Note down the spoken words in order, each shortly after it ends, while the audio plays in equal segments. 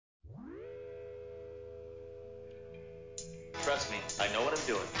Trust me, I know what I'm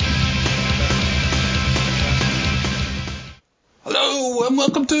doing. Hello and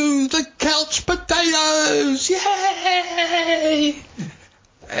welcome to the Couch Potatoes! Yay!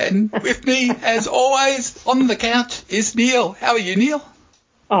 And with me, as always, on the couch is Neil. How are you, Neil?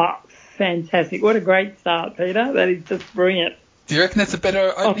 Oh, fantastic. What a great start, Peter. That is just brilliant. Do you reckon that's a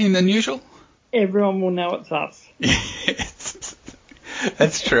better opening than usual? Everyone will know it's us. Yes,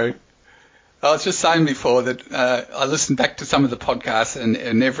 that's true. I was just saying before that I listened back to some of the podcasts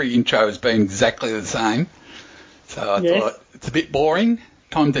and every intro has been exactly the same. So I thought it's a bit boring.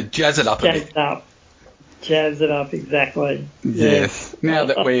 Time to jazz it up a bit. Jazz it up, exactly. Yes. Now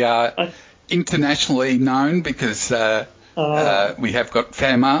that we are internationally known because we have got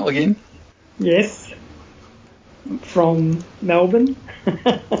fan mail again. Yes. From Melbourne.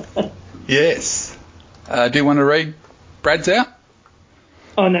 Yes. Do you want to read Brad's out?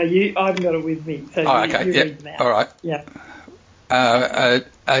 Oh, no, I haven't got it with me. So okay. you read them out. All right. Yeah.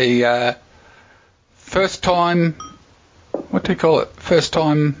 A first time, what do you call it? First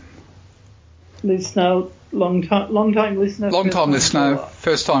time listener, long time listener. Long time listener,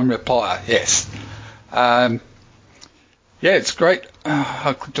 first time replier, yes. Yeah, it's great.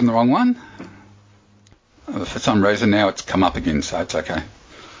 I clicked on the wrong one. For some reason now it's come up again, so it's okay.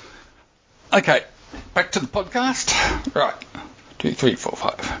 Okay, back to the podcast. Right, 2, 3, 4,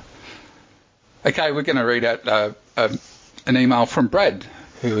 5. Okay, we're going to read out an email from Brad,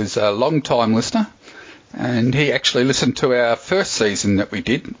 who is a long-time listener, and he actually listened to our first season that we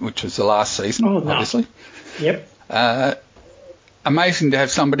did, which was the last season, obviously. Yep. Amazing to have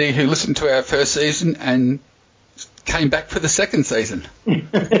somebody who listened to our first season and came back for the second season.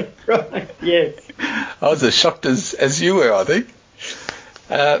 Right, yes. I was as shocked as you were, I think.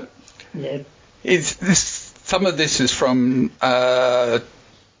 Yes. Some of this is from the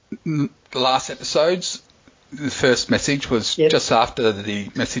last episodes. The first message was just after the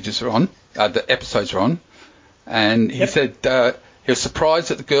messages are on, the episodes are on, and he said he was surprised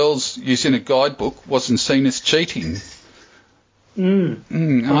that the girls using a guidebook wasn't seen as cheating.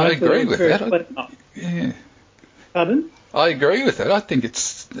 I agree with that. Yeah. Pardon? I agree with that. I think I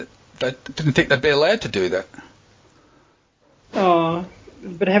didn't think they'd be allowed to do that. Oh,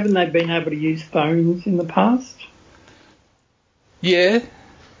 but haven't they been able to use phones in the past? Yeah.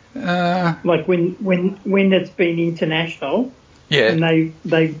 Like when it's been international, and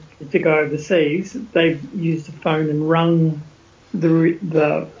they to go overseas, they've used a phone and rung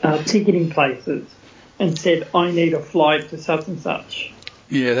the ticketing places and said, "I need a flight to such and such."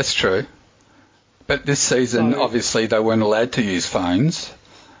 Yeah, that's true. But this season, obviously, they weren't allowed to use phones,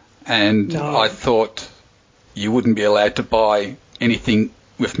 and I thought you wouldn't be allowed to buy anything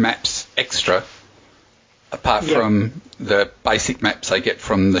with maps extra, apart from the basic maps they get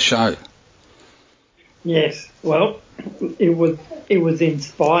from the show. Yes, well, it was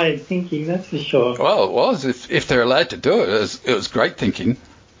inspired thinking, that's for sure. Well, it was. If they're allowed to do it, it was great thinking.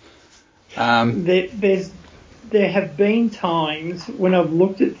 There have been times when I've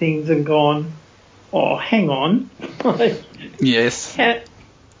looked at things and gone, oh, hang on. Yes. How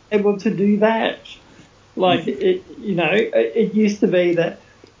able to do that? Like, it used to be that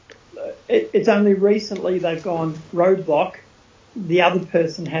it's only recently they've gone roadblock, the other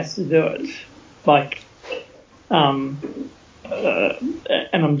person has to do it. Like, and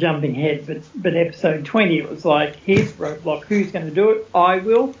I'm jumping ahead, but episode 20, it was like, here's roadblock, who's going to do it? I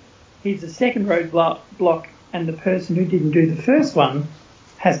will. Here's the second roadblock, and the person who didn't do the first one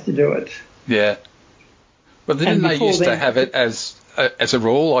has to do it. Yeah. Well, didn't they used to have it as a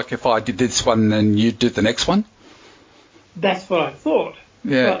rule, like if I did this one, then you'd do the next one? That's what I thought.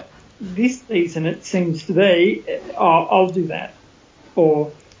 Yeah. But this season it seems to be, I'll do that.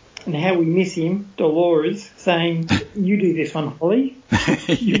 And how we miss him, Dolores, saying, you do this one, Holly.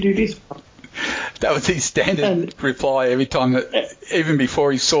 You do this one. That was his standard reply every time, even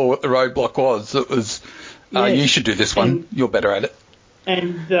before he saw what the roadblock was. It was, you should do this one. You're better at it.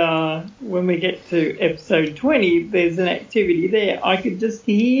 And when we get to episode 20, there's an activity there. I could just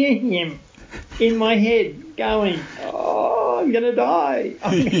hear him in my head going, oh, I'm going to die.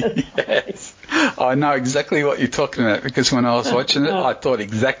 Yes. I know exactly what you're talking about, because when I was watching it, I thought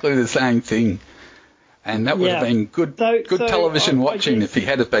exactly the same thing. And that would have been good television watching if he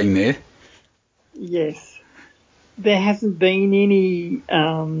had been there. Yes. There hasn't been any,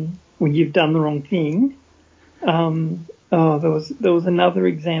 when you've done the wrong thing. There was another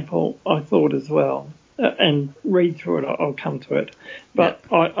example I thought as well, and read through it. I'll come to it, but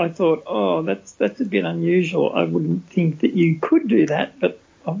I thought, that's a bit unusual. I wouldn't think that you could do that, but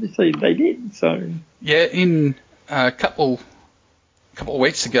obviously they did. So yeah, in a couple couple of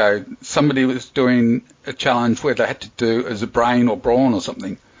weeks ago, somebody was doing a challenge where they had to do as a brain or brawn or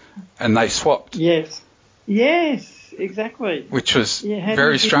something, and they swapped. Yes. Yes, exactly. Which was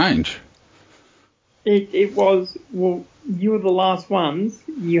very strange. It was, well, you were the last ones.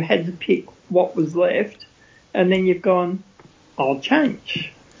 You had to pick what was left, and then you've gone, I'll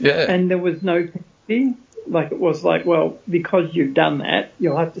change. Yeah. And there was no penalty. Like, it was like, well, because you've done that,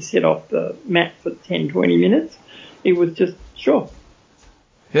 you'll have to set off the mat for 10, 20 minutes. It was just, sure.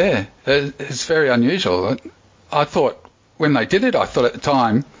 Yeah, it's very unusual. I thought, when they did it, I thought at the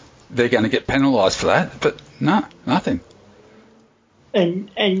time, they're going to get penalised for that, but no, nothing. And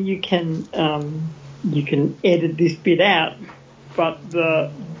you can edit this bit out, but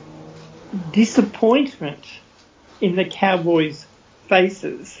the disappointment in the Cowboys'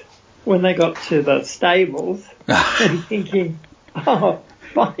 faces when they got to the stables and thinking, oh,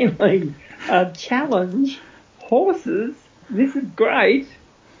 finally, a challenge, horses, this is great,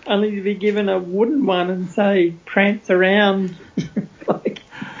 only to be given a wooden one and say, prance around. Like,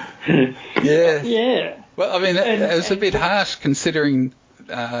 yeah. Yeah. Well, I mean, it was a bit harsh considering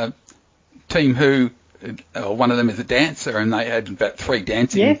Team Who, one of them is a dancer, and they had about 3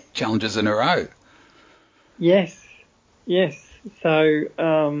 dancing challenges in a row. Yes. So,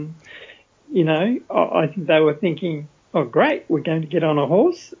 I think they were thinking, oh, great, we're going to get on a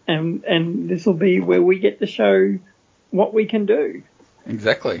horse, and this will be where we get to show what we can do.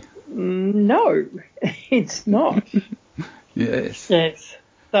 Exactly. No, it's not. Yes. Yes.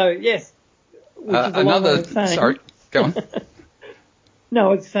 So, yes. Which is a long way of saying, sorry, go on.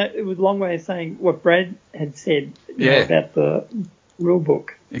 No, it was a long way of saying what Brad had said about the rule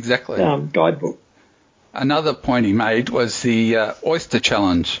book. Exactly. Guidebook. Another point he made was the oyster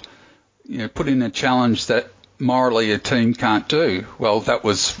challenge. Put in a challenge that morally a team can't do. Well, that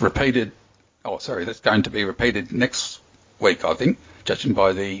was repeated. Oh, sorry, that's going to be repeated next week, I think, judging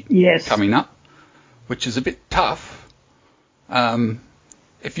by the coming up, which is a bit tough.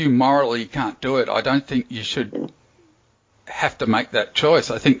 If you morally can't do it, I don't think you should have to make that choice.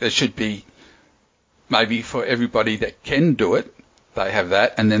 I think there should be maybe for everybody that can do it, they have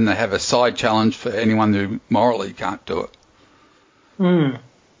that, and then they have a side challenge for anyone who morally can't do it.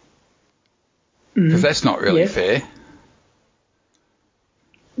 Because that's not really fair.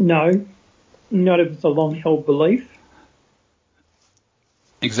 No, not if it's a long-held belief.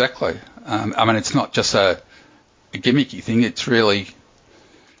 Exactly. I mean, it's not just a gimmicky thing. It's really,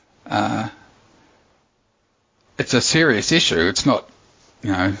 it's a serious issue. It's not,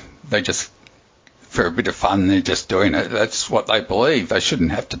 they just, for a bit of fun, they're just doing it. That's what they believe. They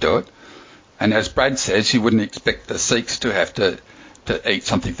shouldn't have to do it. And as Brad says, you wouldn't expect the Sikhs to have to eat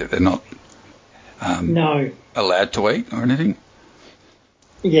something that they're not allowed to eat or anything.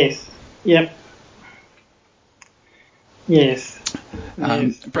 Yes. Yep. Yes.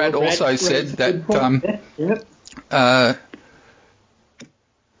 Brad also said that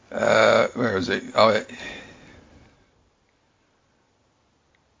where is he?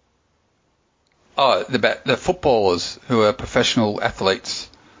 The footballers who are professional athletes,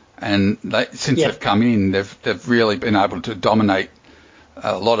 and since they've come in, they've really been able to dominate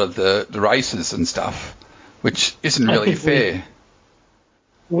a lot of the races and stuff, which isn't really fair.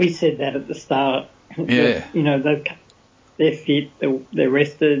 We said that at the start. Yeah. They're fit, they're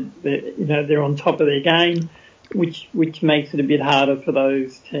rested, they're on top of their game, which makes it a bit harder for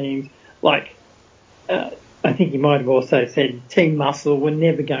those teams. Like, I think you might have also said Team Muscle were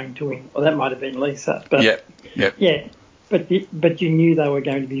never going to win. Well, that might have been Lisa. But Yep. Yeah, but you knew they were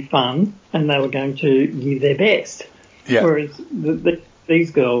going to be fun and they were going to give their best. Yeah. Whereas these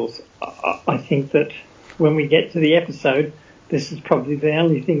girls, I think that when we get to the episode, this is probably the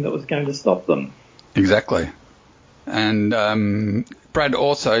only thing that was going to stop them. Exactly. And Brad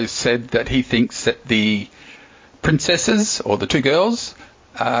also said that he thinks that the princesses, or the 2 girls,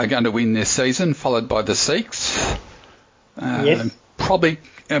 are going to win this season, followed by the Sikhs. Probably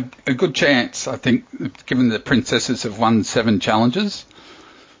a good chance, I think, given the princesses have won 7 challenges.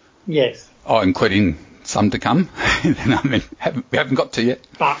 Yes. Oh, including some to come. We haven't got to yet.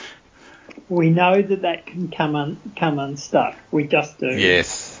 But we know that can come unstuck. We just do.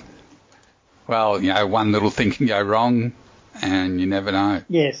 Yes. Well, one little thing can go wrong, and you never know.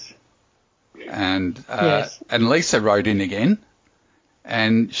 Yes. And and Lisa wrote in again,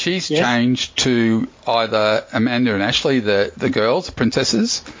 and she's changed to either Amanda and Ashley, the girls,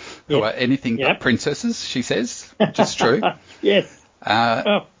 princesses, who are anything but princesses, she says, which is true. Yes.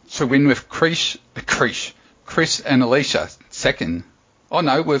 To win with Chris and Alicia second. Oh,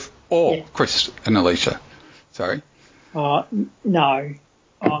 no, with Chris and Alicia. Sorry. No.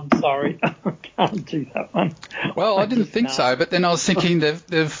 Oh, I'm sorry. I can't do that one. Well, I didn't think so, but then I was thinking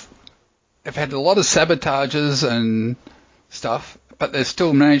they've had a lot of sabotages and stuff, but they've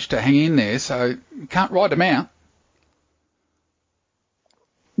still managed to hang in there, so you can't write them out.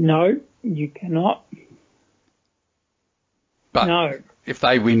 No, you cannot. But no. If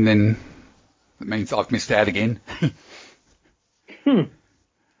they win, then it means I've missed out again.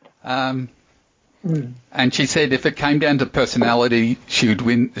 And she said if it came down to personality, she would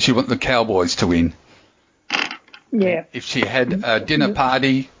win. She wanted the Cowboys to win. Yeah. If she had a dinner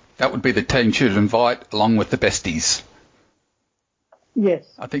party, that would be the team she would invite along with the besties. Yes.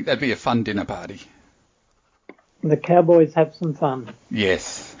 I think that'd be a fun dinner party. The Cowboys have some fun.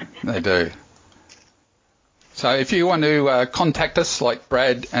 Yes, they do. So if you want to contact us like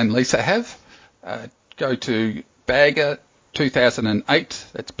Brad and Lisa have, go to Bagger 2008,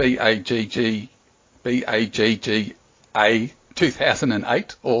 that's BAGGA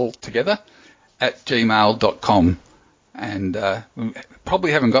 2008, all together, at gmail.com. And we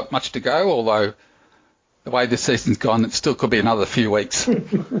probably haven't got much to go, although the way this season's gone, it still could be another few weeks.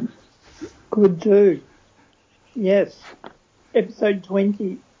 Could do. Yes. Episode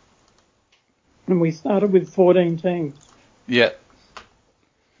 20. And we started with 14 teams. Yeah.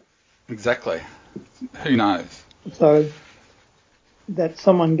 Exactly. Who knows? So that's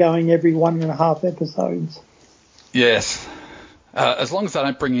someone going every 1.5 episodes. Yes. As long as they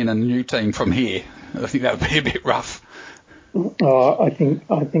don't bring in a new team from here, I think that would be a bit rough. Oh, I think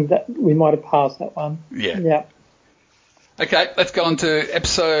that we might have passed that one. Yeah. Yeah. Okay, let's go on to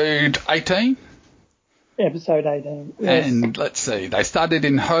episode 18. Episode 18. Yes. And let's see, they started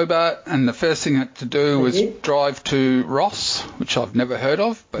in Hobart, and the first thing they had to do was drive to Ross, which I've never heard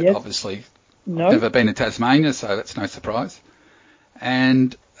of, but obviously I've never been to Tasmania, so that's no surprise.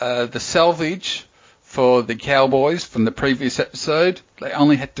 And the salvage for the Cowboys from the previous episode, they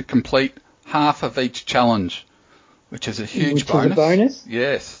only had to complete half of each challenge, which is a huge bonus. Is a bonus?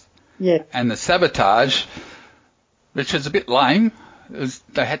 Yes. Yeah. And the sabotage, which is a bit lame, is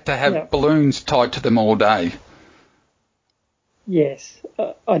they had to have balloons tied to them all day. Yes.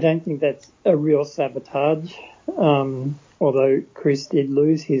 I don't think that's a real sabotage, although Chris did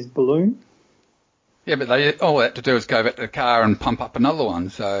lose his balloon. Yeah, but all they had to do is go back to the car and pump up another one.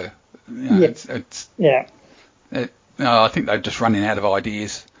 So, it's I think they're just running out of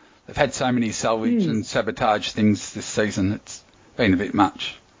ideas. They've had so many salvage and sabotage things this season. It's been a bit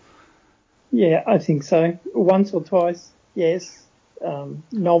much. Yeah, I think so. Once or twice, yes.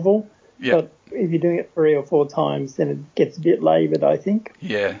 Novel. Yeah. But if you're doing it 3 or 4 times, then it gets a bit laboured, I think.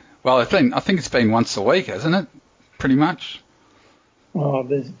 Yeah. Well, I think it's been once a week, hasn't it? Pretty much. Oh,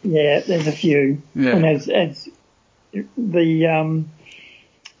 there's a few. Yeah. And as the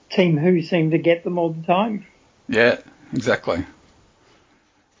Team Who seem to get them all the time. Yeah, exactly.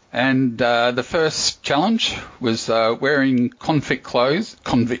 And the first challenge was wearing convict clothes.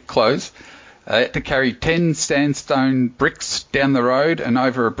 They had to carry 10 sandstone bricks down the road and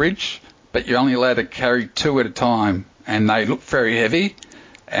over a bridge, but you're only allowed to carry 2 at a time, and they looked very heavy.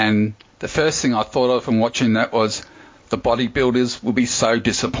 And the first thing I thought of when watching that was the bodybuilders will be so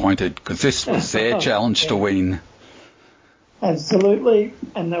disappointed because this was their challenge to win. Absolutely.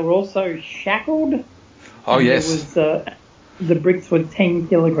 And they were also shackled. Oh, yes. The bricks were 10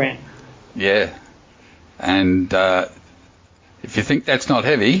 kilograms. Yeah. And if you think that's not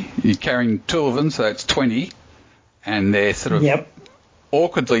heavy, you're carrying 2 of them, so it's 20, and they're sort of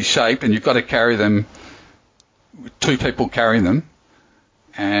awkwardly shaped, and you've got to carry them with 2 people carrying them.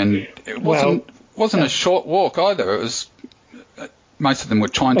 And it wasn't a short walk either. It was most of them were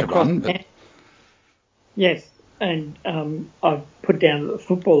trying to run. But yes, and I've put down that the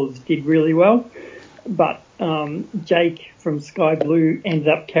footballers did really well, but Jake from Sky Blue ended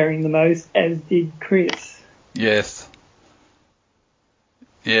up carrying the most, as did Chris. Yes.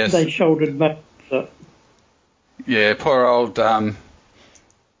 Yes. They shouldered most of it. Yeah, poor old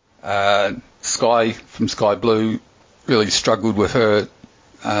Sky from Sky Blue really struggled with her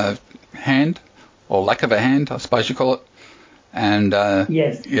hand, or lack of a hand, I suppose you call it. And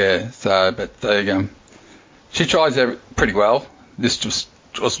yes. Yeah, so, but she tries pretty well. This just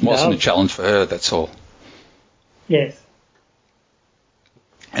wasn't a challenge for her, that's all. Yes.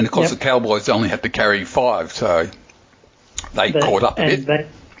 And of course the Cowboys only had to carry 5, so they caught up a bit.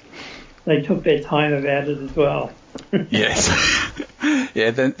 They took their time about it as well. Yes.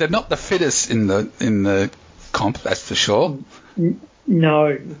 Yeah, they're not the fittest in the comp, that's for sure.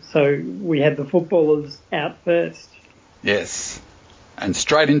 No, so we had the footballers out first. Yes, and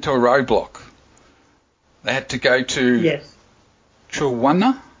straight into a roadblock. They had to go to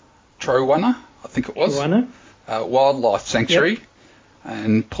Trowana, I think it was. Trowana. Wildlife Sanctuary,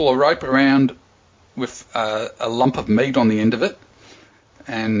 and pull a rope around with a lump of meat on the end of it,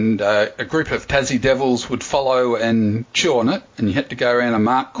 and a group of Tassie Devils would follow and chew on it, and you had to go around a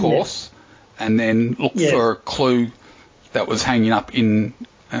marked course and then look for a clue that was hanging up in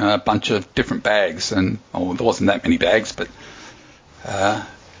a bunch of different bags, and there wasn't that many bags, but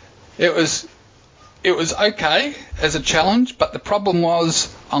it was okay as a challenge, but the problem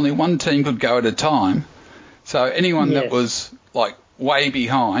was only one team could go at a time. So anyone that was like way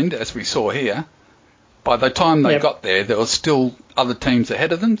behind, as we saw here, by the time they got there, there was still other teams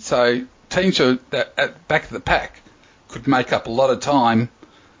ahead of them. So teams at the back of the pack could make up a lot of time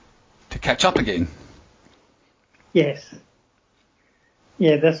to catch up again. Yes.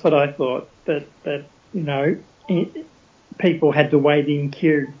 Yeah, that's what I thought. That people had to wait in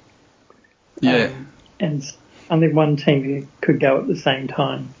queue. Yeah. And only one team could go at the same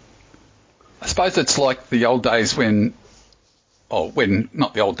time. I suppose it's like the old days not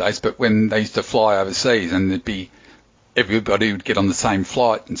the old days, but when they used to fly overseas and everybody would get on the same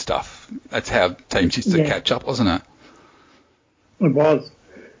flight and stuff. That's how teams used to catch up, wasn't it? It was.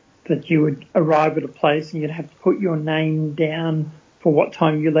 That you would arrive at a place and you'd have to put your name down for what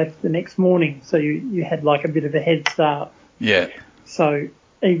time you left the next morning. So you had like a bit of a head start. Yeah. So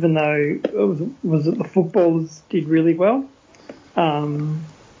even though the footballers did really well,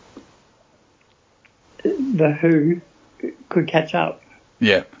 the Who could catch up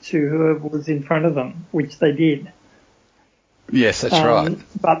to whoever was in front of them, which they did. Yes, that's right.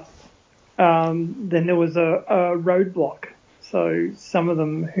 But then there was a roadblock. So some of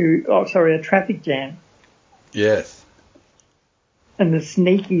them a traffic jam. Yes. And the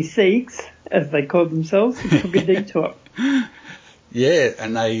sneaky Sikhs, as they called themselves, took a detour. Yeah,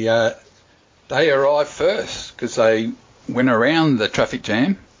 and they arrived first because they went around the traffic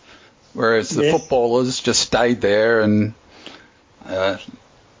jam, whereas the footballers just stayed there and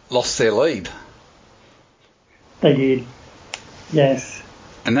lost their lead. They did, yes.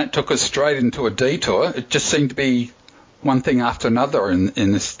 And that took us straight into a detour. It just seemed to be one thing after another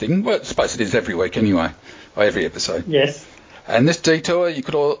in this thing. Well, I suppose it is every week anyway, or every episode. Yes. And this detour, you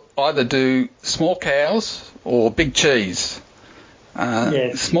could either do small cows or big cheese.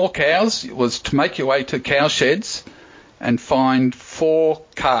 Small cows was to make your way to cow sheds and find 4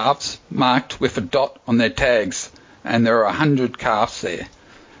 calves marked with a dot on their tags, and there are 100 calves there.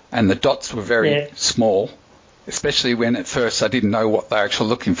 And the dots were very small, especially when at first I didn't know what they were actually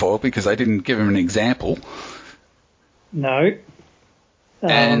looking for because they didn't give them an example. No.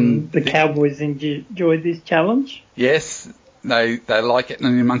 And the cowboys enjoyed this challenge. Yes, they like it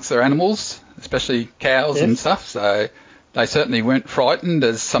amongst their animals, especially cows and stuff. So they certainly weren't frightened,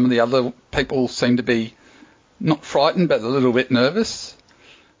 as some of the other people seemed to be not frightened, but a little bit nervous.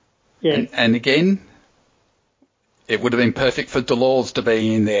 Yes. And again, it would have been perfect for Dolores to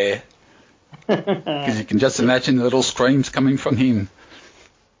be in there, because you can just imagine the little screams coming from him.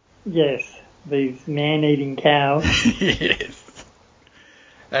 Yes. These man-eating cows. Yes.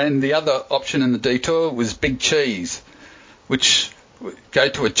 And the other option in the detour was big cheese, which go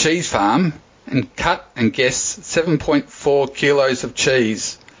to a cheese farm and cut and guess 7.4 kilos of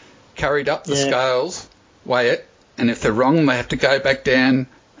cheese, carried up the scales, weigh it, and if they're wrong, they have to go back down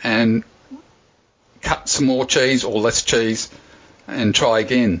and cut some more cheese or less cheese and try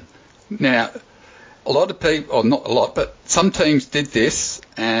again. Now, a lot of people, or not a lot, but some teams did this,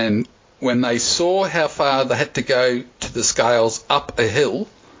 and when they saw how far they had to go to the scales up a hill,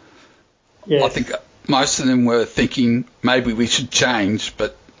 I think most of them were thinking maybe we should change,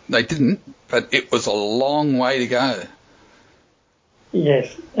 but they didn't. But it was a long way to go.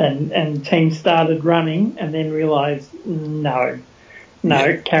 Yes, and teams started running and then realised, no,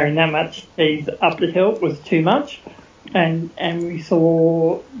 carrying that much cheese up the hill was too much. And we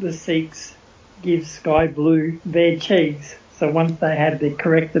saw the Sikhs give Sky Blue their cheese. So once they had the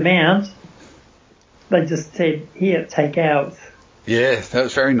correct amount, they just said, here, take ours. Yeah, that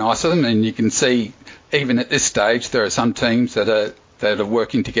was very nice of them. And you can see, even at this stage, there are some teams that are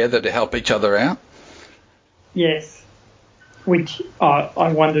working together to help each other out. Yes, which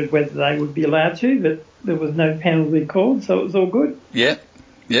I wondered whether they would be allowed to, but there was no penalty called, so it was all good. Yeah.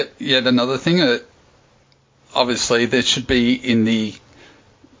 Yet another thing, obviously there should be in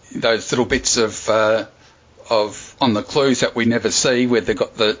those little bits of on the clues that we never see where they've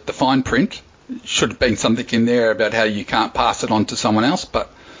got the fine print. Should have been something in there about how you can't pass it on to someone else,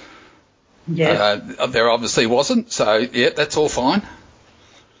 but there obviously wasn't. So, that's all fine.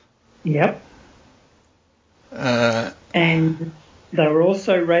 Yep. And they were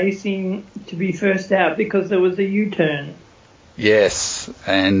also racing to be first out because there was a U-turn. Yes,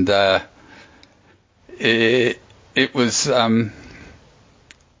 and it was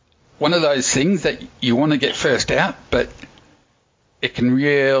one of those things that you want to get first out, but it can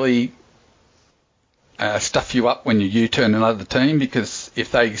really stuff you up when you U-turn another team, because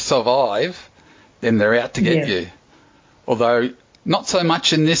if they survive, then they're out to get you. Although not so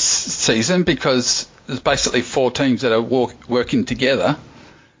much in this season, because there's basically 4 teams that are working together.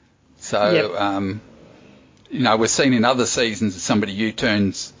 So, we've seen in other seasons that somebody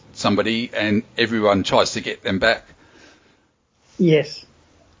U-turns somebody and everyone tries to get them back. Yes.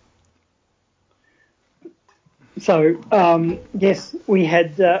 So, yes, we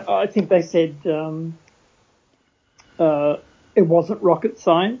had, I think they said it wasn't rocket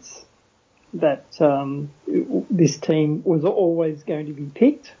science that this team was always going to be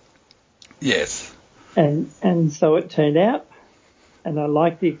picked. Yes. And so it turned out. And I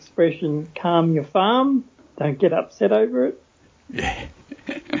like the expression, calm your farm, don't get upset over it. Yeah.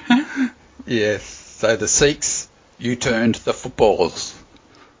 Yes. So the Sikhs U-turned the footballers.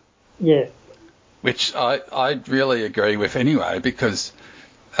 Yes. Which I really agree with anyway, because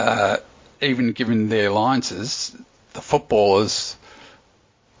even given the alliances, the footballers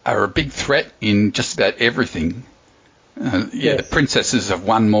are a big threat in just about everything. The princesses have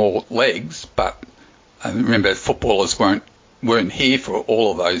won more legs, but remember, footballers weren't here for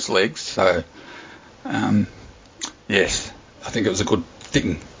all of those legs. So, yes, I think it was a good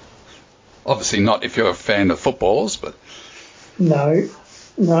thing. Obviously not if you're a fan of footballers, but... No,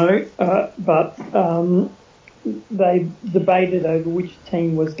 but they debated over which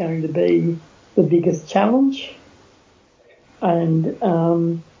team was going to be the biggest challenge. And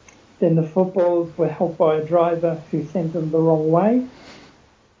then the footballers were helped by a driver who sent them the wrong way.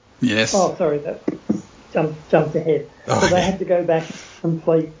 Yes. Oh, sorry, that jumped ahead. So they had to go back and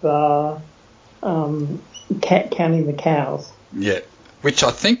complete the counting the cows. Yeah, which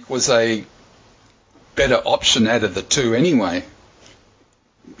I think was a better option out of the two anyway.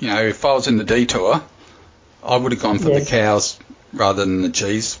 If I was in the detour, I would have gone for the cows rather than the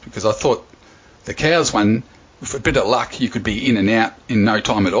G's, because I thought the cows one, with a bit of luck, you could be in and out in no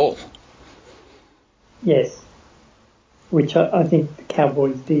time at all. Yes, which I think the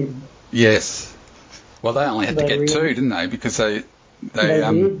Cowboys did. Yes. Well, they only had to get 2, didn't they? Because they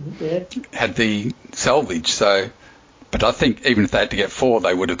had the salvage. So, but I think even if they had to get 4,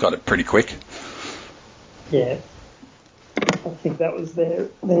 they would have got it pretty quick. Yeah. I think that was their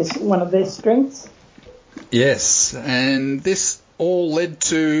one of their strengths. Yes, and this all led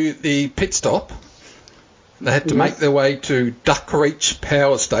to the pit stop. They had to make their way to Duck Reach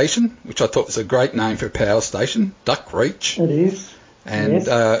Power Station, which I thought was a great name for a power station, Duck Reach. It is. And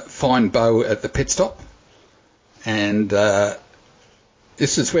find Bo at the pit stop. And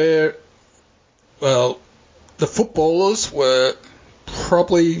this is where, the footballers were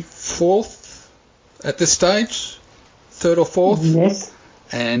probably 4th at this stage. 3rd or 4th. Yes.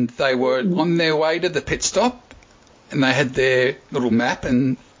 And they were on their way to the pit stop, and they had their little map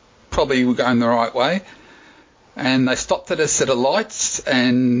and probably were going the right way. And they stopped at a set of lights,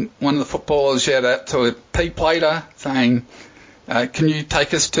 and one of the footballers shouted out to a P-plater saying, can you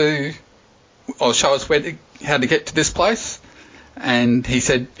take us to, or show us how to get to this place? And he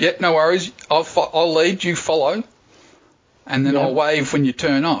said, yep, no worries, I'll lead, you follow, and then I'll wave when you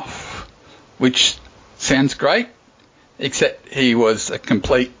turn off, which sounds great. Except he was a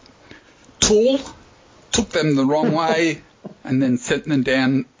complete tool, took them the wrong way, and then sent them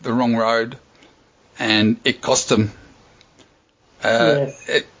down the wrong road, and it cost them.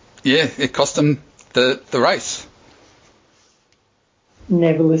 It cost them the race.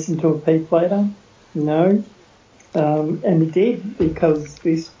 Never listened to a P-plater, no, and it did, because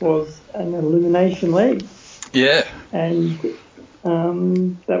this was an elimination leg. Yeah. And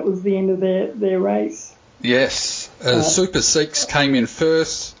that was the end of their race. Yes. Super Sikhs came in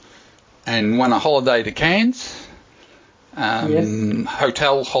first and won a holiday to Cairns.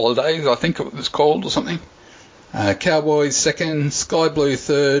 Hotel Holidays, I think it was called, or something. Cowboys second, Sky Blue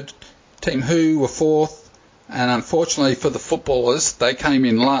third, Team Who were 4th, and unfortunately for the footballers, they came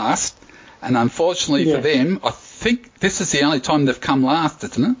in last. And unfortunately for them, I think this is the only time they've come last,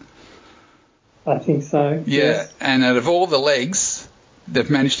 isn't it? I think so. Yeah, yes. And out of all the legs, they've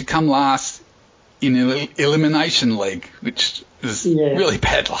managed to come last in an elimination leg, which is really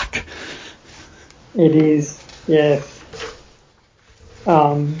bad luck. It is, yes.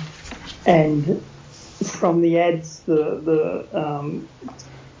 And from the ads for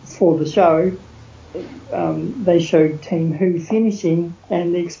the show, they showed Team Who finishing,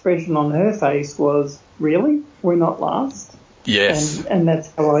 and the expression on her face was, really? We're not last? Yes. And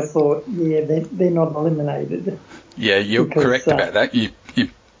that's how I thought, they're not eliminated. Yeah, you're correct about that. You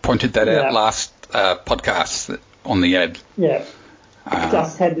pointed that out last podcast on the ad. Yeah.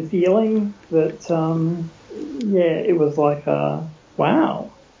 just had the feeling that, it was like,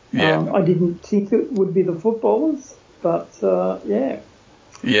 wow. Yeah. I didn't think it would be the footballers, but, yeah.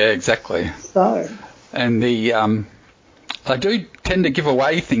 Yeah, exactly. So. And they do tend to give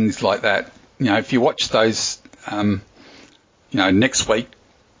away things like that. You know, if you watch those, next week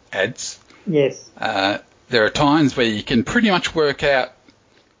ads. Yes. There are times where you can pretty much work out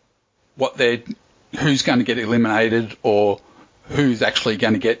who's going to get eliminated or who's actually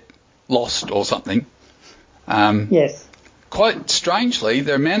going to get lost or something. Yes. Quite strangely,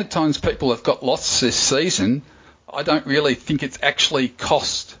 the amount of times people have got lost this season, I don't really think it's actually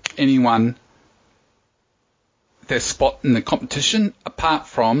cost anyone their spot in the competition, apart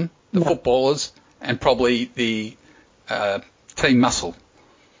from the footballers and probably the team muscle.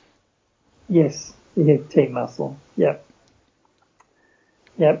 Yes, team muscle. Yep.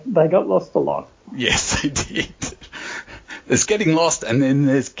 Yep, they got lost a lot. Yes, they did. There's getting lost and then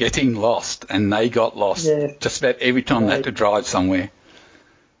there's getting lost, and they got lost just about every time they had to drive somewhere.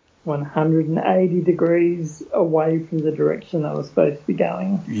 180 degrees away from the direction they were supposed to be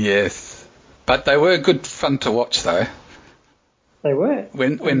going. Yes, but they were good fun to watch though. They were.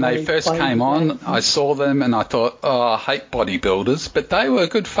 When they first came on, I saw them and I thought, I hate bodybuilders, but they were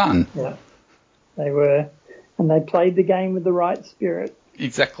good fun. Yeah, they were. And they played the game with the right spirit.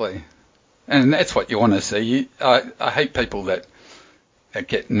 Exactly. And that's what you want to see. I hate people that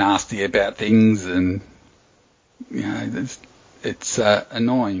get nasty about things, and it's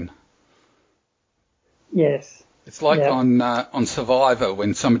annoying. Yes. It's like on Survivor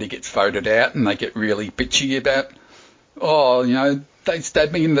when somebody gets voted out and they get really bitchy about, they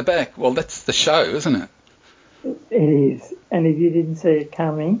stabbed me in the back. Well, that's the show, isn't it? It is. And if you didn't see it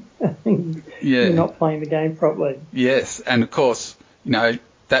coming, you're not playing the game properly. Yes. And, of course,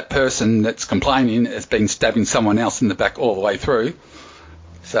 that person that's complaining has been stabbing someone else in the back all the way through.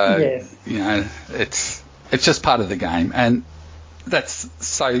 So, it's just part of the game. And that's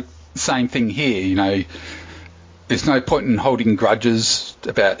same thing here, There's no point in holding grudges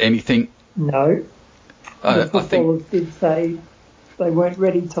about anything. No. The footballers did say they weren't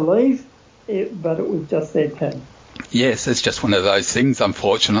ready to leave, but it was just their turn. Yes, it's just one of those things,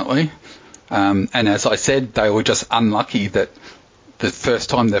 unfortunately. And as I said, they were just unlucky that the first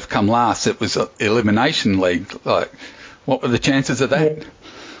time they've come last, it was an elimination league. Like, what were the chances of that?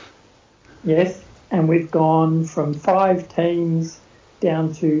 Yes, and we've gone from 5 teams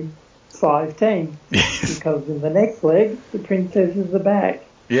down to 5 teams. Yes. Because in the next leg, the Princesses are back.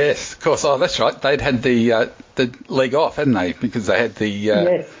 Yes, of course. Oh, that's right. They'd had the league off, hadn't they? Because they had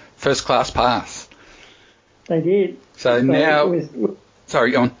the first class pass. They did. So now...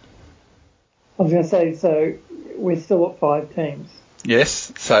 Sorry, go on. I was going to say, so we're still at 5 teams.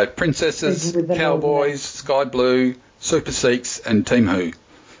 Yes, so Princesses, Cowboys, Sky Blue, Super Seeks and Team Who.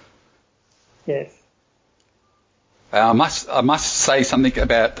 Yes. I must say something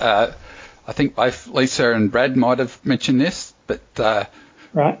about, I think both Lisa and Brad might have mentioned this, but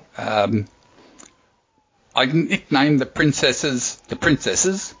right. I nicknamed the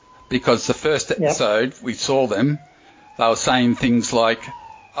Princesses because the first episode we saw them, they were saying things like,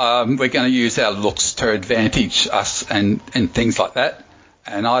 we're going to use our looks to advantage us and things like that.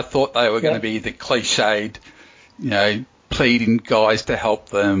 And I thought they were going to be the cliched, pleading guys to help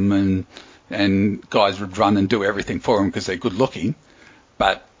them and guys would run and do everything for them because they're good looking.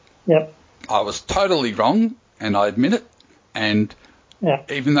 But I was totally wrong, and I admit it. And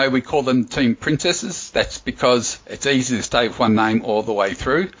even though we call them Team Princesses, that's because it's easy to stay with one name all the way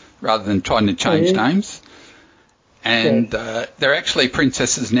through rather than trying to change names. And they're actually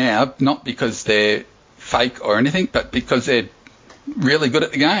princesses now, not because they're fake or anything, but because they're really good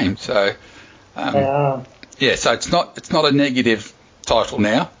at the game. So, so it's not a negative title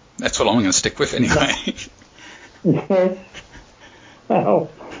now. That's what I'm going to stick with anyway. Yes. Well,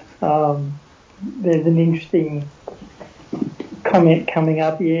 there's an interesting comment coming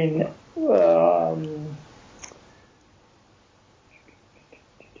up in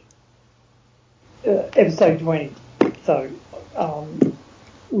episode 20. So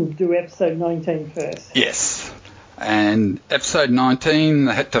we'll do episode 19 first. Yes. And episode 19,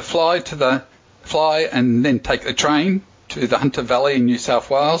 they had to fly and then take the train to the Hunter Valley in New South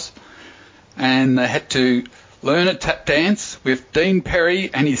Wales. And they had to learn a tap dance with Dean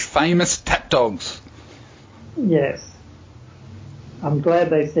Perry and his famous tap dogs. Yes. I'm glad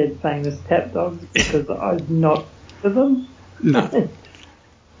they said famous tap dogs because I've not heard of them. No.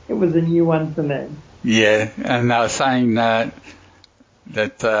 It was a new one for me. Yeah, and they were saying that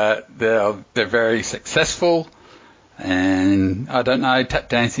they're very successful, and I don't know, tap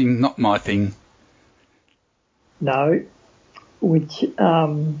dancing, not my thing. No, which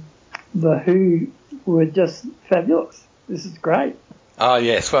the Who were just fabulous. This is great. Oh,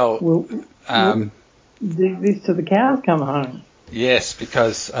 yes. Well, We'll do this till the cows come home. yes,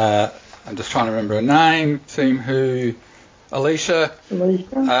 because I'm just trying to remember her name. Team Who, Alicia,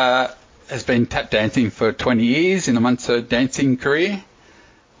 has been tap dancing for 20 years in amongst her dancing career.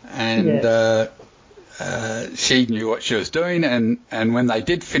 And she knew what she was doing. And when they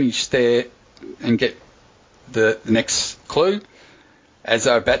did finish there and get the next clue, as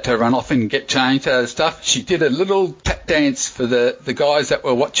they were about to run off and get changed out of stuff, she did a little tap dance for the guys that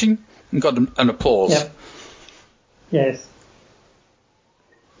were watching and got an applause. Yep.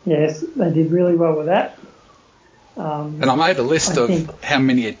 Yes, they did really well with that. And I made a list of how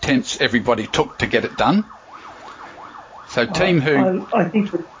many attempts everybody took to get it done. So Team Who...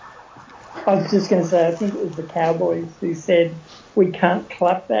 I was just going to say, I think it was the Cowboys who said, we can't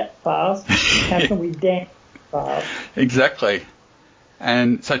clap that fast. How can we dance fast? Exactly.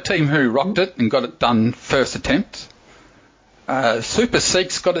 And so Team Who rocked it and got it done first attempt. Super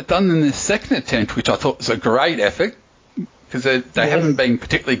Seeks got it done in the second attempt, which I thought was a great effort because they haven't been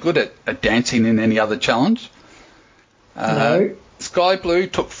particularly good at dancing in any other challenge. No. Sky Blue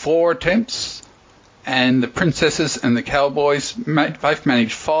took 4 attempts, and the Princesses and the Cowboys both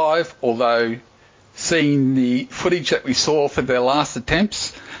managed 5, although seeing the footage that we saw for their last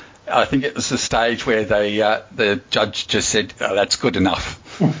attempts, I think it was the stage where the judge just said, oh, that's good enough.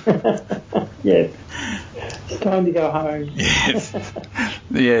 Yes. It's time to go home. Yes.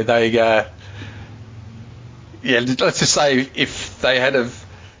 Yeah, let's just say if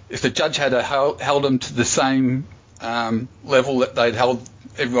the judge had held them to the same level that they'd held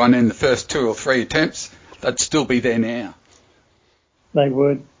everyone in the first 2 or 3 attempts, they'd still be there now. They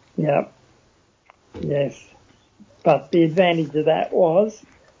would, yeah. Yes. But the advantage of that was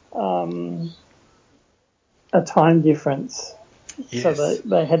a time difference. Yes. So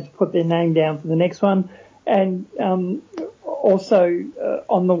they had to put their name down for the next one. And also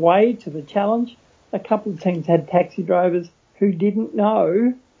on the way to the challenge, a couple of teams had taxi drivers who didn't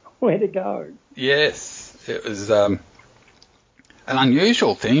know where to go. Yes, it was an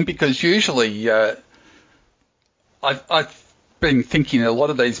unusual thing because usually I've been thinking a lot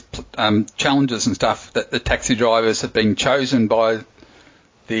of these challenges and stuff that the taxi drivers have been chosen by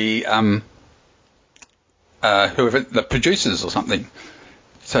the whoever, the producers or something,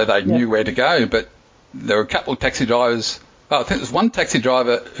 so they knew where to go. But there were a couple of taxi drivers. Well, I think there was one taxi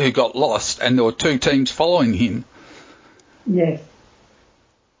driver who got lost, and there were 2 teams following him. Yes.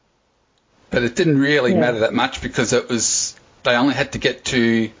 But it didn't really matter that much because they only had to get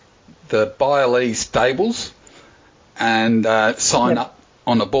to the Byerlee stables and sign up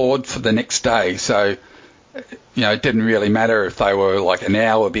on a board for the next day. So, it didn't really matter if they were like an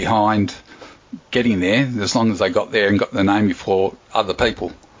hour behind getting there, as long as they got there and got the name before other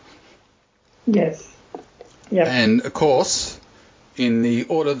people. Yes. Yep. And, of course, in the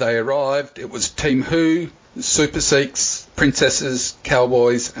order they arrived, it was Team Who, Super Seeks, Princesses,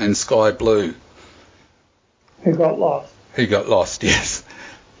 Cowboys and Sky Blue. Who got lost, yes.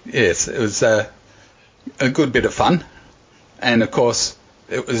 Yes, it was a good bit of fun. And, of course,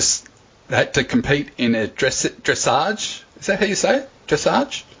 they had to compete in a dressage. Is that how you say it?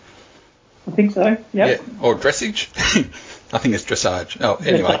 Dressage? I think so, yep. Yeah, or dressage. I think it's dressage. Oh,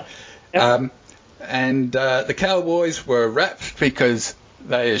 anyway. Yep. And the Cowboys were wrapped because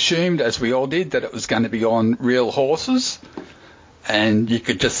they assumed, as we all did, that it was going to be on real horses. And you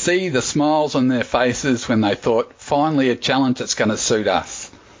could just see the smiles on their faces when they thought, finally a challenge that's going to suit us.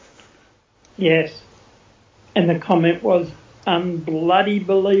 Yes. And the comment was, unbloody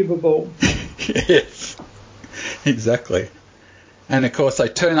believable. Yes, exactly. And, of course, they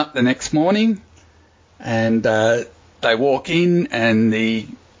turn up the next morning and they walk in and the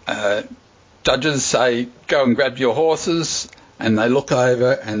judges say, go and grab your horses, and they look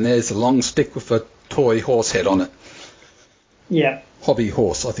over and there's a long stick with a toy horse head on it. Yeah. Hobby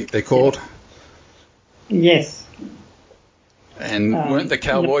horse, I think they're called. Yes. And weren't the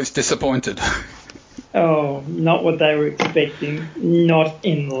Cowboys disappointed? Oh, not what they were expecting. Not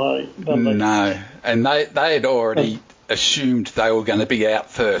in the least. No. And they had already assumed they were going to be out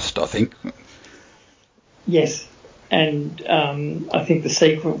first, I think. Yes. And I think the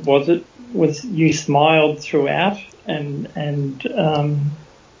secret was you smiled throughout and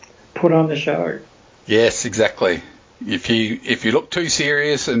put on the show. Yes, exactly. If you look too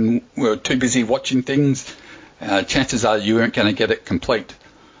serious and were too busy watching things, chances are you weren't going to get it complete.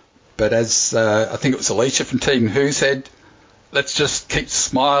 But as I think it was Alicia from Team Who said, let's just keep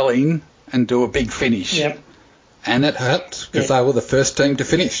smiling and do a big finish. Yep. And it helped because they were the first team to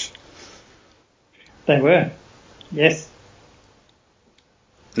finish. They were, yes.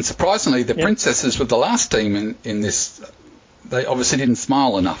 And surprisingly, the Yep. Princesses were the last team in this. They obviously didn't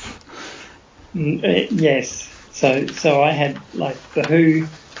smile enough. Yes. So I had like the Who,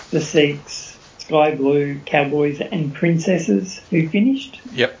 the Seeks, Sky Blue, Cowboys, and Princesses who finished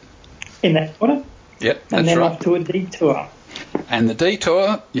Yep. in that order, Yep, and that's then right. off to a detour. And the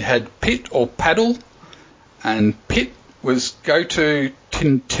detour, you had pit or paddle, and pit was go to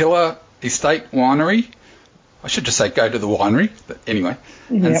Tintilla Estate Winery. I should just say go to the winery, but anyway.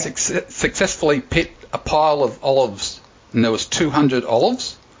 And Yep. successfully pit a pile of olives, and there was 200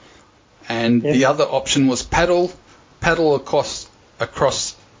 olives. And Yep. the other option was paddle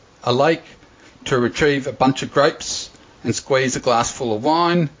across a lake to retrieve a bunch of grapes and squeeze a glass full of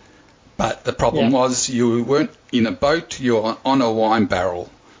wine. But the problem Yep. was you weren't in a boat, you were on a wine barrel.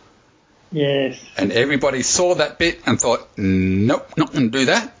 Yes. And everybody saw that bit and thought, nope, not going to do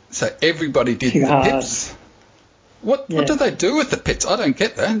that. So everybody did Too the hard. pits. What Yeah. do they do with the pits? I don't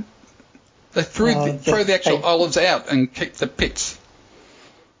get that. They throw the actual take- olives out and keep the pits.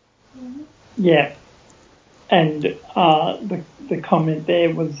 Yeah. And the comment there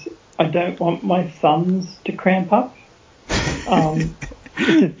was, I don't want my thumbs to cramp up.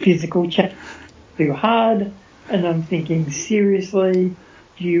 It's a physical check, too hard. And I'm thinking, seriously,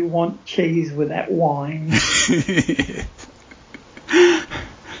 do you want cheese with that wine?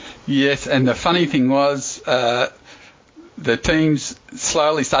 Yes, and the funny thing was the teams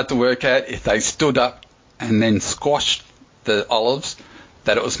slowly started to work out if they stood up and then squashed the olives,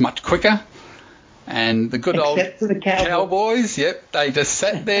 that it was much quicker. And the good Except for the Cowboys, yep, they just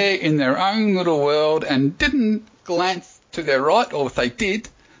sat there in their own little world and didn't glance to their right, or if they did,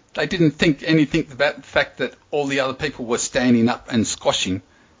 they didn't think anything about the fact that all the other people were standing up and squashing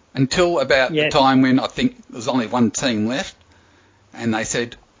until about Yes. the time when I think there was only one team left, and they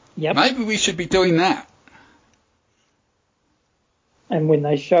said, Yep. maybe we should be doing that. And when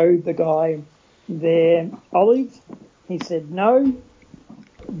they showed the guy their olives, he said no,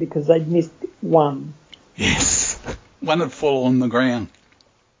 because they'd missed one. Yes, one had fallen on the ground,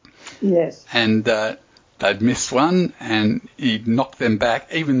 Yes. and they'd missed one, and he'd knocked them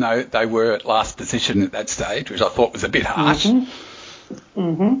back, even though they were at last position at that stage, which I thought was a bit harsh.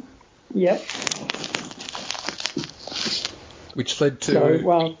 Yep. Which led to So,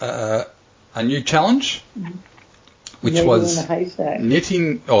 well, a new challenge, which needle was in a haystack.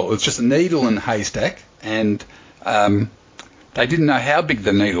 knitting. Oh, it was just a needle in a haystack, and they didn't know how big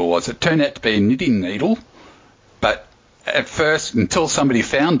the needle was. It turned out to be a knitting needle, but at first, until somebody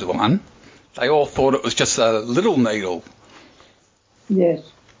found one, they all thought it was just a little needle. Yes.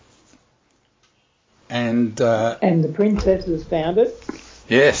 And And the princesses found it,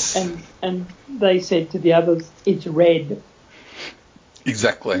 yes, and they said to the others, "It's red."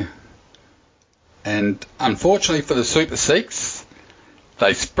 exactly. And unfortunately for the Super Seeks,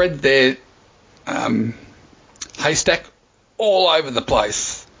 they spread their haystack all over the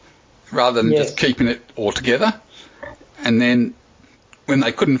place rather than Yes. just keeping it all together. And then when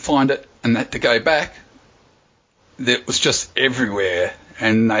they couldn't find it and had to go back, it was just everywhere,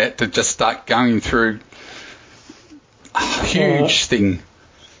 and they had to just start going through a huge thing.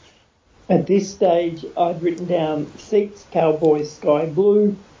 At this stage, I'd written down Seeks, Cowboys, Sky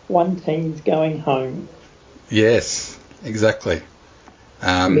Blue, one team's going home, Yes, exactly.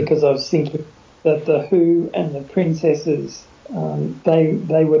 because I was thinking that the Who and the Princesses,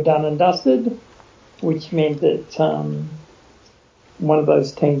 they were done and dusted, which meant that one of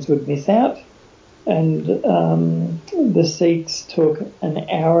those teams would miss out. And the Seeks took an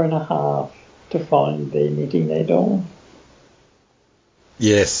hour and a half to find their knitting needle.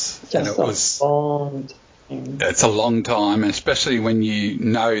 Yes, and Just it was. a long time. It's a long time, especially when you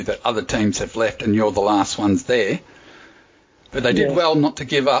know that other teams have left and you're the last ones there. But they did Yeah. well not to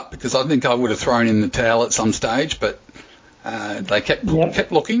give up, because I think I would have thrown in the towel at some stage, but they kept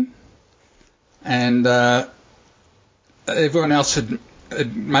looking. And everyone else had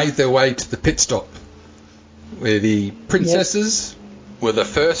made their way to the pit stop, where the Princesses were the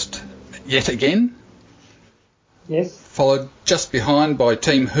first yet again, Yes. followed just behind by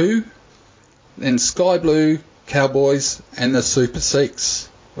Team Who, then Sky Blue, Cowboys, and the Super Seeks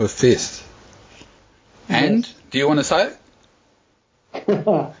were fifth. And, do you want to say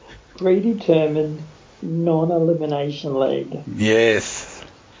it? Predetermined non-elimination league. Yes.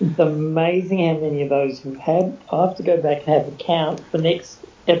 It's amazing how many of those we've had. I have to go back and have a count for next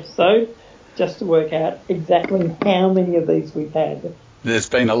episode just to work out exactly how many of these we've had. There's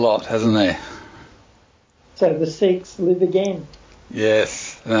been a lot, hasn't there? So the Seeks live again.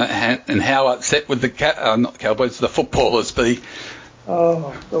 Yes. And how upset would the not the Cowboys, the footballers be?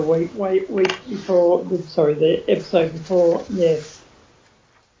 Oh, the week before, the episode before, yes.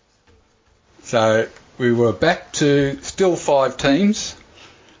 So we were back to still 5 teams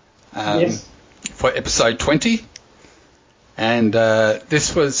Yes. for episode 20, and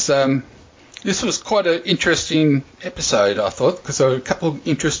this was quite an interesting episode, I thought, because there were a couple of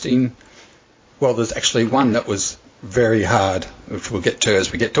interesting. Well, there's actually one that was very hard, which we'll get to as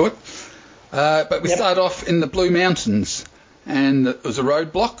we get to it. But we start off in the Blue Mountains, and it was a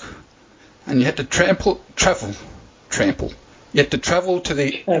roadblock, and you had to travel. You had to travel to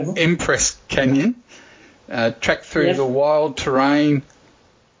the Empress Canyon, track through the wild terrain,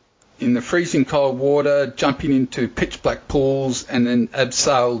 in the freezing cold water, jumping into pitch black pools, and then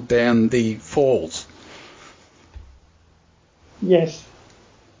abseil down the falls. Yes.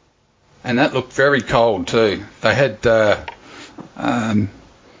 And that looked very cold too. They had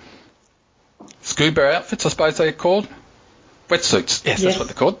scuba outfits, I suppose they're called. Wetsuits. Yes, that's what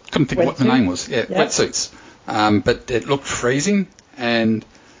they're called. Couldn't think of what the name was. Yeah, wetsuits. But it looked freezing, and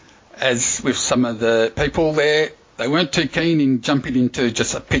as with some of the people there, they weren't too keen in jumping into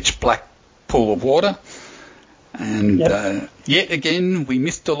just a pitch black pool of water. And yet again, we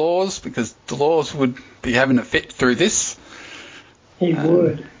missed Dolores, because Dolores would be having a fit through this. He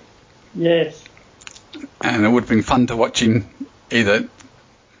would. Yes. And it would have been fun to watch him either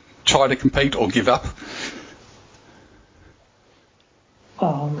try to compete or give up.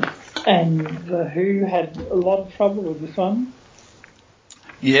 And the Who had a lot of trouble with this one.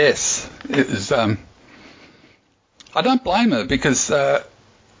 Yes, it was. I don't blame her, because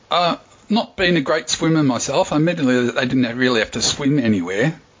not being a great swimmer myself, admittedly they didn't really have to swim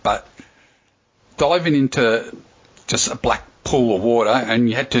anywhere, but diving into just a black pool of water, and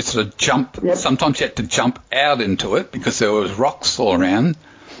you had to sort of jump. Sometimes you had to jump out into it because there was rocks all around.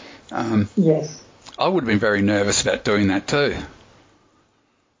 Yes. I would have been very nervous about doing that too.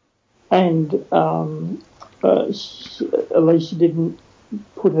 And Alicia didn't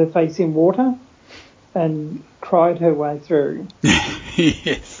put her face in water and cried her way through.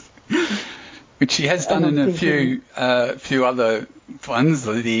 Yes. Which she has done in a few other ones.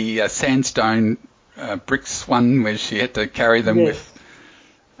 The sandstone bricks one, where she had to carry them with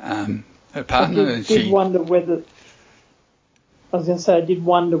her partner. I did wonder whether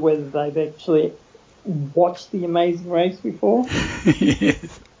they've actually watched The Amazing Race before.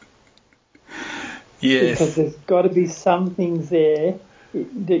 Yes. Yes. Because there's got to be some things there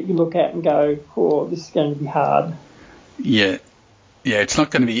that you look at and go, oh, this is going to be hard. Yeah. Yeah, it's not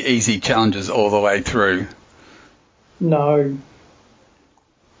going to be easy challenges all the way through. No.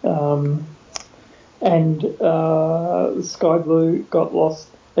 And Sky Blue got lost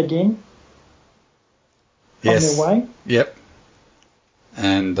again on their way. Yep.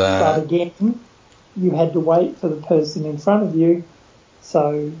 And but again, you had to wait for the person in front of you.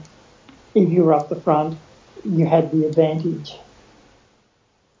 So if you were up the front, you had the advantage.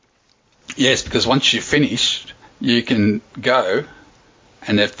 Yes, because once you're finished, you can go,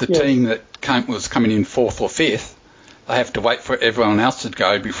 and if the team that was coming in 4th or 5th, they have to wait for everyone else to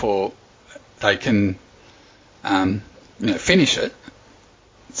go before they can finish it.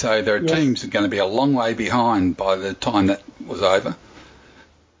 So there are teams that are going to be a long way behind by the time that was over.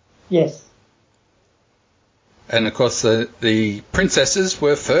 Yes. And, of course, the princesses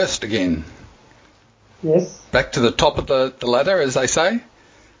were first again. Yes. Back to the top of the ladder, as they say.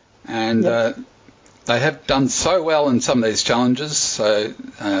 And they have done so well in some of these challenges, so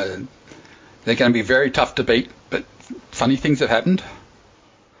they're going to be very tough to beat. But funny things have happened.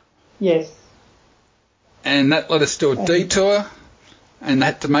 Yes. And that let us do a detour, and they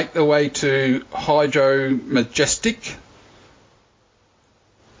had to make their way to Hydro Majestic,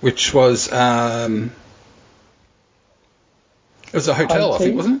 which was... it was a hotel, I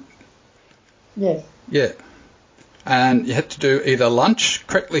think, wasn't it? Yes. Yeah. And you had to do either lunch,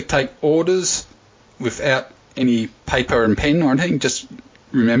 correctly take orders without any paper and pen or anything, just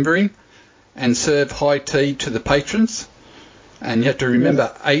remembering, and serve high tea to the patrons. And you had to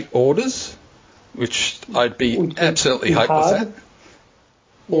remember 8 orders, which I'd be absolutely hopeless at.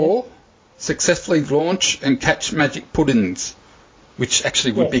 Or successfully launch and catch magic puddings, which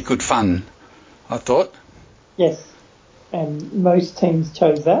actually would be good fun, I thought. Yes. And most teams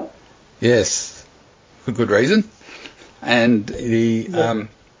chose that. Yes, for good reason. And you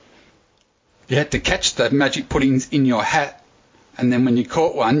had to catch the magic puddings in your hat, and then when you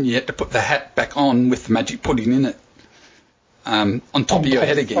caught one, you had to put the hat back on with the magic pudding in it on top of your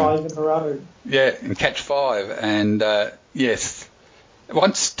head again. 5 in a row. Yeah, and catch 5. And yes,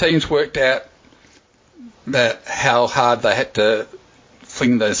 once teams worked out that how hard they had to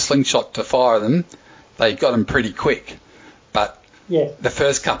fling the slingshot to fire them, they got them pretty quick. But the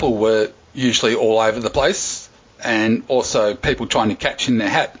first couple were usually all over the place, and also people trying to catch in their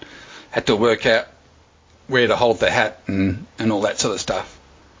hat. had to work out where to hold their hat and all that sort of stuff.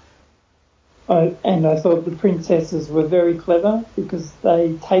 And I thought the princesses were very clever because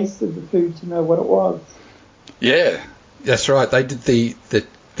they tasted the food to know what it was. Yeah, that's right. They did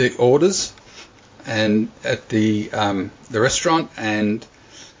the orders and at the restaurant, and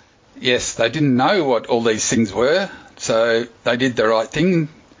yes, they didn't know what all these things were, so they did the right thing.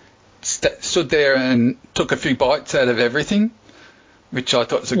 Stood there and took a few bites out of everything, which I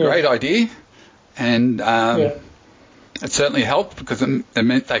thought was a great idea, and it certainly helped because it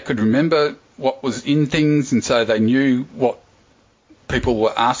meant they could remember what was in things, and so they knew what people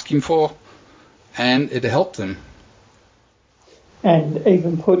were asking for, and it helped them. And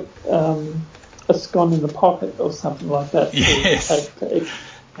even put a scone in the pocket or something like that. Yes.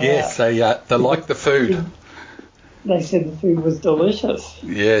 Yes, they liked the food. They said the food was delicious.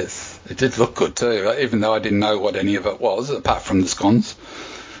 Yes, it did look good too, even though I didn't know what any of it was, apart from the scones.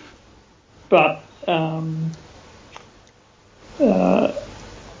 But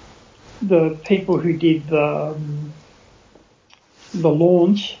the people who did the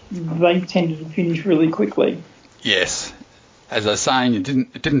launch, they tended to finish really quickly. Yes. As I was saying,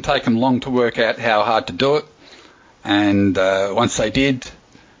 it didn't take them long to work out how hard to do it. And once they did,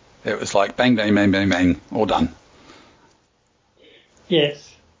 it was like bang, bang, bang, bang, bang, all done.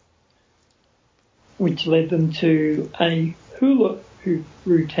 Yes. Which led them to a hula hoop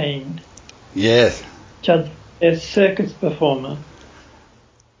routine. Yes. Judged as a circus performer.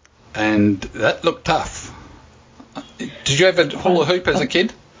 And that looked tough. Did you ever hula hoop as a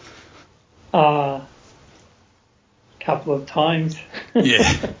kid? Couple of times.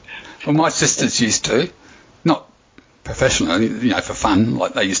 Yeah. Well, my sisters used to, not professionally, for fun,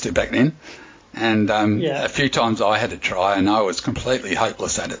 like they used to back then. And a few times I had to try, and I was completely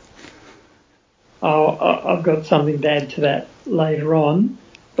hopeless at it. Oh, I've got something to add to that later on,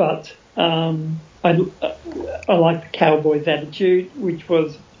 but I like the Cowboys' attitude, which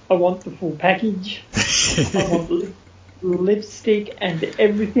was, I want the full package. I want lipstick and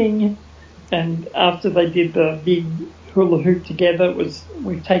everything. And after they did the big hula hoop together, it was,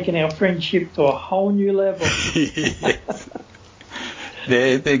 we've taken our friendship to a whole new level. Yes.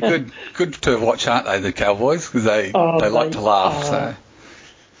 They're good to watch, aren't they, the Cowboys? Because they like to laugh. So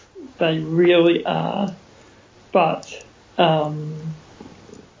they really are. But I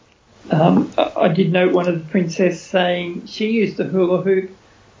did note one of the princesses saying she used to hula hoop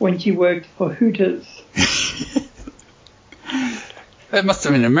when she worked for Hooters. That must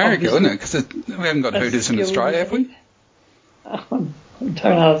have been America, wasn't it? Because we haven't got Hooters in Australia, have we?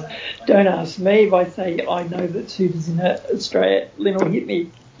 Don't ask me. If I say I know that Hooters in Australia, Lynn will hit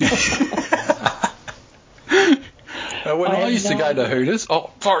me. When I used to go to Hooters,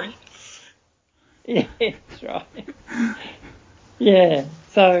 sorry. Yeah, that's right. Yeah.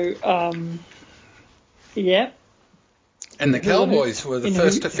 So, yeah. And the Cowboys were the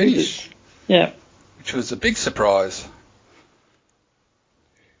first to finish. Yeah. Which was a big surprise.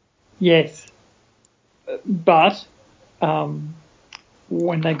 Yes. But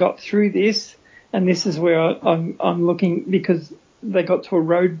when they got through this, and this is where I'm looking, because they got to a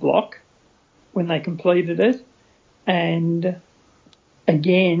roadblock when they completed it, and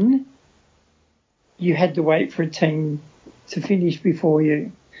again, you had to wait for a team to finish before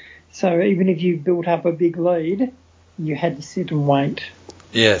you. So even if you built up a big lead, you had to sit and wait.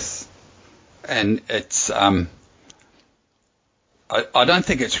 Yes. And it's I don't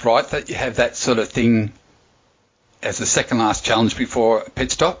think it's right that you have that sort of thing as the second last challenge before a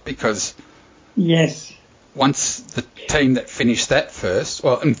pit stop, because yes, once the team that finished that first,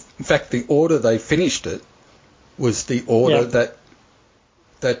 well, in fact, the order they finished it was the order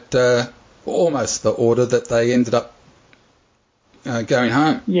that almost the order that they ended up going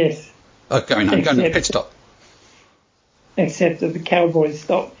home. Yes. Going home, going to the pit stop. Except that the Cowboys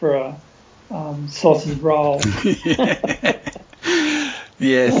stopped for a sausage roll.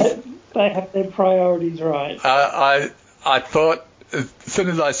 Yes. They have their priorities right. I thought, as soon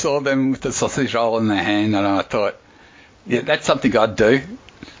as I saw them with the sausage roll in their hand, and I thought, yeah, that's something I'd do.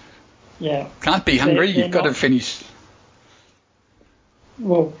 Yeah. Can't be hungry, you've got to finish.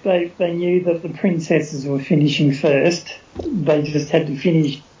 Well, they knew that the princesses were finishing first. They just had to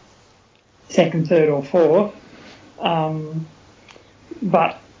finish second, third or fourth.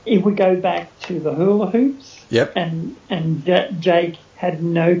 But if we go back to the hula hoops, yep. and Jake had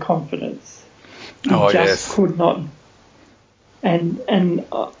no confidence. He could not. And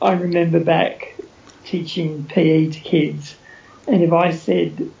I remember back teaching PE to kids, and if I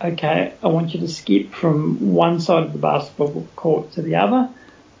said, okay, I want you to skip from one side of the basketball court to the other,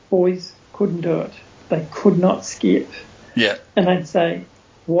 boys couldn't do it. They could not skip. Yeah. And I'd say,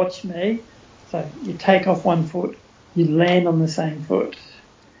 watch me. So you take off one foot, you land on the same foot,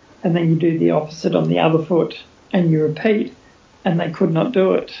 and then you do the opposite on the other foot, and you repeat, and they could not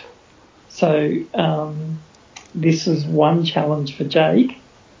do it. So this is one challenge for Jake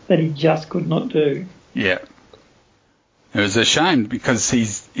that he just could not do. Yeah. It was a shame because he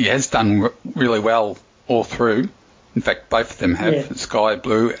has done really well all through. In fact, both of them have, Yeah. Sky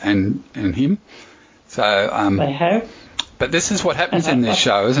Blue and him. So They have. But this is what happens in this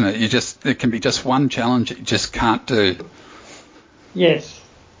show, isn't it? It can be just one challenge that you just can't do. Yes.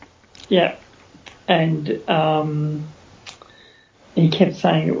 Yeah. And he kept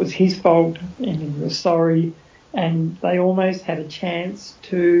saying it was his fault and he was sorry. And they almost had a chance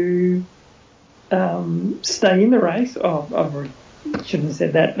to stay in the race. Oh, I shouldn't have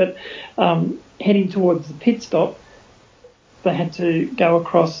said that. But heading towards the pit stop, they had to go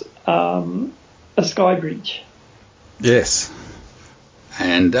across a sky bridge. Yes.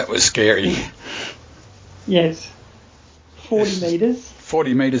 And that was scary. Yes. 40 metres.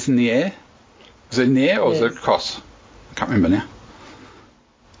 40 metres in the air. Was it in the air or was Yes. it across? I can't remember now.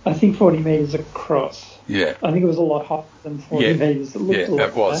 I think 40 metres across. Yeah. I think it was a lot higher than 40 metres. It looked a lot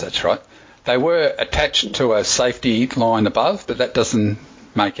it was, higher. that's right. They were attached to a safety line above, but that doesn't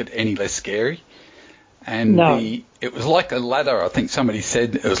make it any less scary. And No. it was like a ladder. I think somebody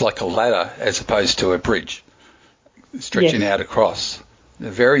said it was like a ladder as opposed to a bridge stretching out across. They're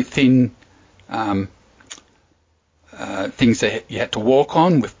very thin things that you had to walk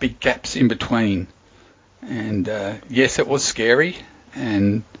on with big gaps in between. And yes, it was scary.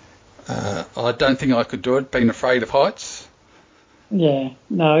 And I don't think I could do it, being afraid of heights. Yeah,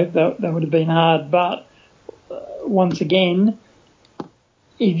 no, that would have been hard. But once again,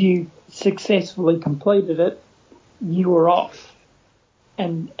 if you successfully completed it, you were off.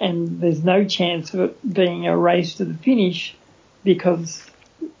 And there's no chance of it being a race to the finish because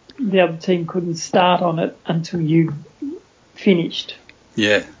the other team couldn't start on it until you finished.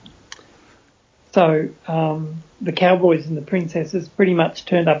 Yeah. So the Cowboys and the Princesses pretty much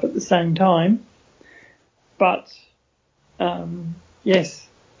turned up at the same time. But, yes,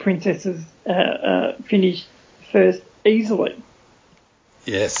 Princesses finished first easily.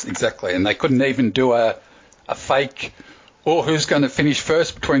 Yes, exactly. And they couldn't even do a fake, who's going to finish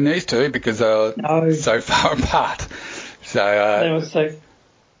first between these two because they're so far apart. So they were so...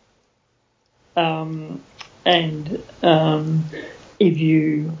 if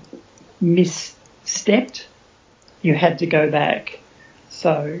you misstepped, you had to go back.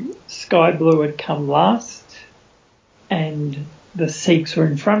 So Sky Blue had come last and the Sikhs were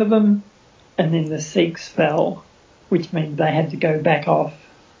in front of them and then the Sikhs fell, which meant they had to go back off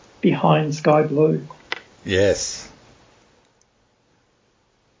behind Sky Blue. Yes.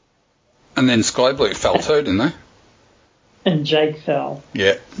 And then Sky Blue fell too, didn't they? And Jake fell.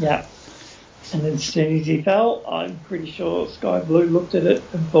 Yeah. Yeah. And as soon as he fell, I'm pretty sure Sky Blue looked at it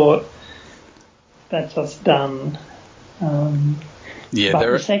and thought, that's us done. But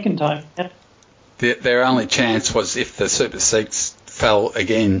the second time... Their only chance was if the Super Sikhs fell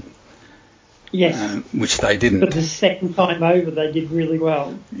again. Yes. Which they didn't. But the second time over, they did really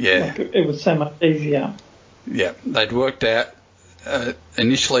well. Yeah. It was so much easier. Yeah. They'd worked out,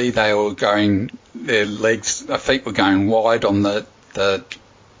 initially they were going, their feet were going wide on the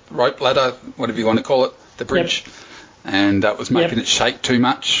rope ladder, whatever you want to call it, the bridge. Yep. And that was making it shake too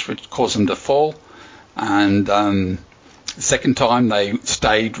much, which caused them to fall. And the second time they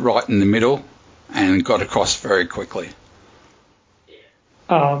stayed right in the middle and got across very quickly.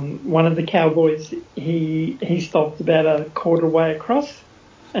 One of the Cowboys, he stopped about a quarter way across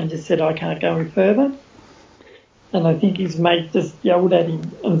and just said, I can't go any further. And I think his mate just yelled at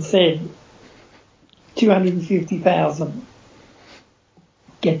him and said, 250,000.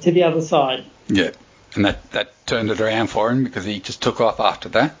 Get to the other side. Yeah, and that turned it around for him because he just took off after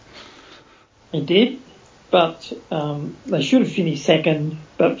that. He did, but they should have finished second,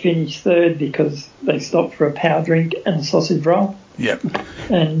 but finished third because they stopped for a power drink and a sausage roll. Yep.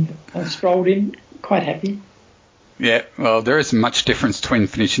 And I strolled in, quite happy. Yeah, well, there isn't much difference between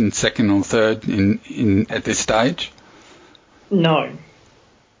finishing second or third in at this stage. No.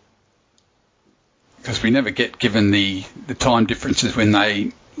 Because we never get given the time differences when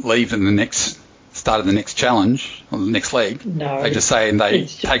they leave in the next start of the next challenge or the next leg. No. They just say and they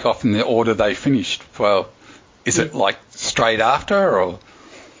take off in the order they finished. Well, is it like straight after or?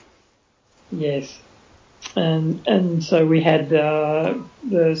 Yes. And so we had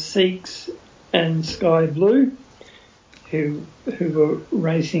the Sikhs and Sky Blue who were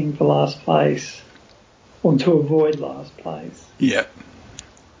racing for last place or to avoid last place. Yeah.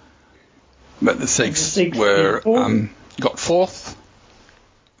 But the Sikhs were got fourth.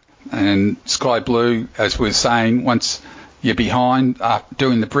 And Sky Blue, as we were saying, once you're behind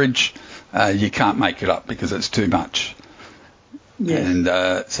doing the bridge, you can't make it up because it's too much. Yes. And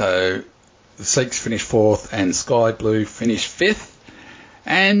so the Sikhs finished 4th and Sky Blue finished 5th,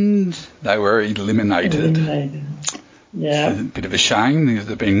 and they were eliminated. Yeah. It's a bit of a shame because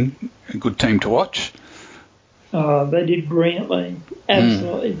they've been a good team to watch. Oh, they did brilliantly.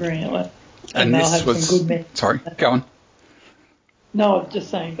 Absolutely brilliantly. And they'll this have was... some good memories. Sorry, go on. No, I was just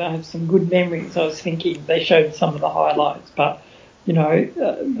saying they have some good memories. I was thinking they showed some of the highlights, but,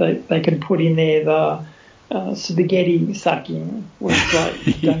 they can put in there the spaghetti sucking, where it's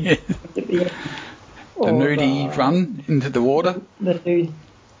like, don't Yeah. at the end. The nudie run into the water. The nude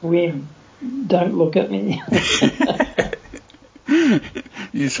swim. Don't look at me.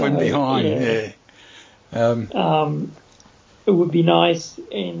 You swim behind, yeah. It would be nice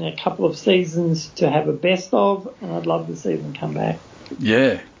in a couple of seasons to have a best of, and I'd love to see them come back.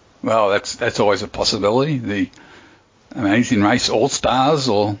 Yeah, well, that's always a possibility. The Amazing Race All-Stars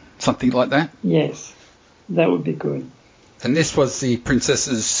or something like that. Yes, that would be good. And this was the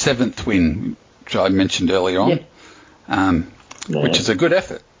Princess's 7th win, which I mentioned earlier on, which is a good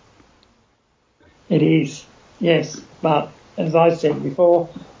effort. It is, yes, but as I said before,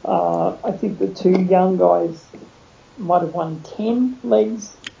 I think the two young guys might have won 10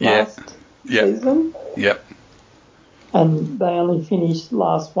 legs last season. Yep. And they only finished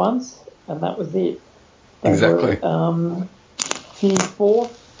last once, and that was it. They exactly. Finished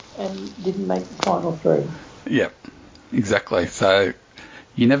 4th and didn't make the final 3. Yep, exactly. So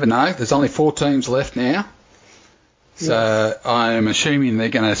you never know. There's only 4 teams left now. So I'm assuming they're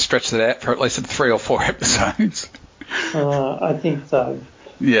going to stretch that out for at least 3 or 4 episodes. I think so.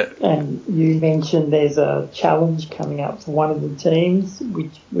 Yeah. And you mentioned there's a challenge coming up for one of the teams,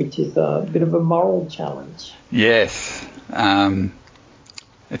 which is a bit of a moral challenge. Yes.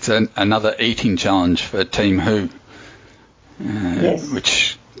 It's another eating challenge for Team Who.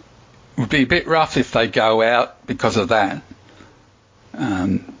 Which would be a bit rough if they go out because of that.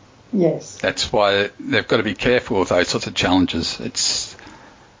 Yes. That's why they've got to be careful with those sorts of challenges. It's,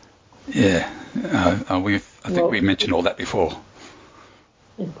 I think we mentioned all that before.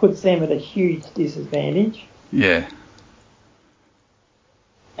 It puts them at a huge disadvantage. Yeah.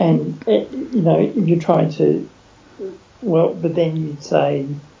 And, if you're trying to, but then you'd say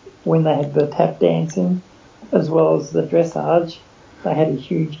when they had the tap dancing as well as the dressage, they had a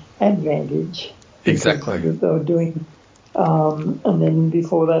huge advantage. Exactly. They were doing, and then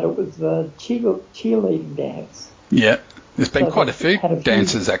before that it was the cheerleading dance. Yeah. There's been quite a few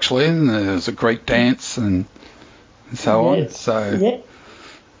dances actually, and there's a Greek dance and so on. So yeah,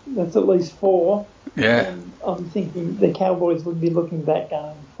 that's at least 4. Yeah. And I'm thinking the Cowboys would be looking back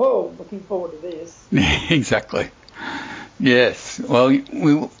going, whoa, looking forward to this. Exactly. Yes. Well,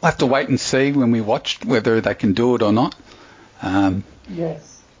 we'll have to wait and see when we watch whether they can do it or not.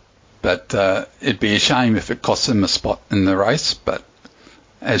 Yes. But it'd be a shame if it costs them a spot in the race. But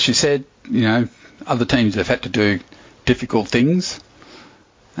as you said, other teams have had to do difficult things.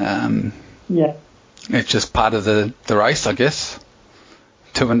 It's just part of the race, I guess.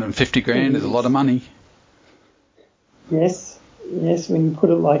 250 grand is a lot of money. Yes, when you put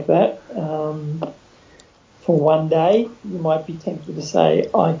it like that. For one day, you might be tempted to say,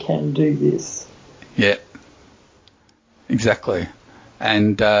 I can do this. Yeah, exactly.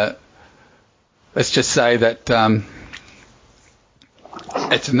 And let's just say that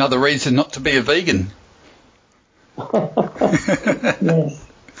it's another reason not to be a vegan. Yes.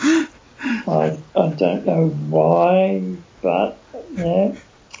 I don't know why, but yeah.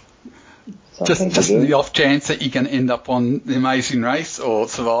 Just in the off chance that you're going to end up on The Amazing Race or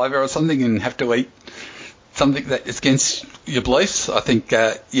Survivor or something and have to eat something that is against your beliefs, I think,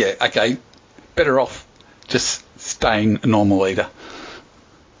 better off just staying a normal eater.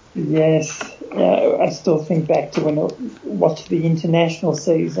 Yes. I still think back to when I watched the international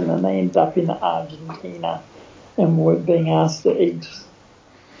season and they ended up in Argentina and were being asked to eat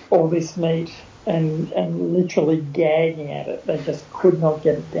all this meat and literally gagging at it. They just could not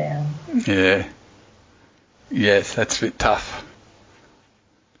get it down. Yeah. Yes, that's a bit tough.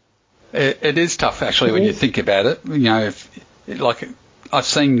 It is tough, actually, when you think about it. I've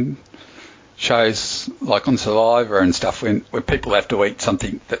seen shows like on Survivor and stuff where people have to eat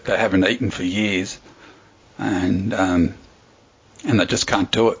something that they haven't eaten for years, and they just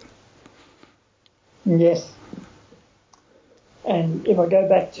can't do it. Yes. And if I go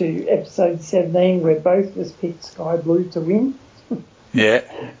back to episode 17, where both of us picked Sky Blue to win,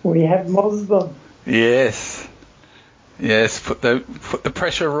 we have mozzed them. Yes, put the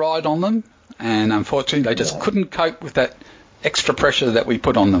pressure right on them, and unfortunately they just couldn't cope with that extra pressure that we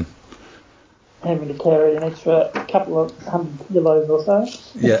put on them. having to carry an extra couple of 100 kilos or so.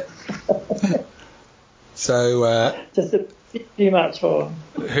 Yeah. So, Just a bit too much for them.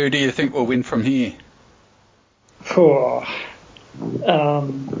 who do you think will win from here? Oh,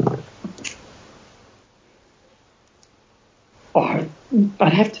 I'd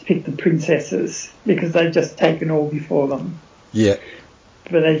have to pick the princesses because they've just taken all before them. Yeah.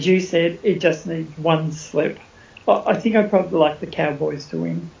 But as you said, it just needs one slip. I think I'd probably like the Cowboys to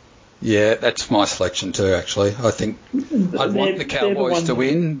win. Yeah, that's my selection too, actually. I think I'd want the Cowboys to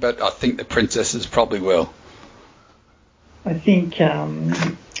win, but I think the Princesses probably will. I think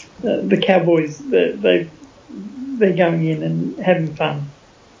the Cowboys, they're going in and having fun,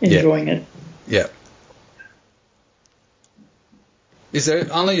 enjoying it. Yeah. Is there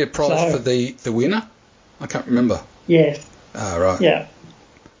only a prize for the winner? I can't remember. Yes. Ah, right. Yeah.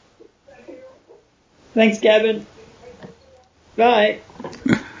 Thanks, Gavin. Bye.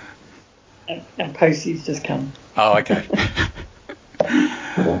 Our postie's just come. Oh, okay.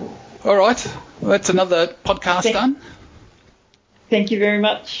 All right. Well, that's another podcast done. Thank you very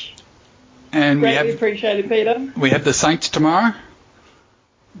much. And Greatly appreciated, Peter. We have the Saints tomorrow.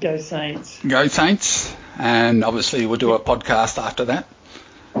 Go Saints. Go Saints. And obviously we'll do a podcast after that.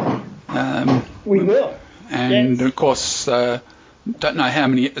 We will. And yes. Of course, don't know how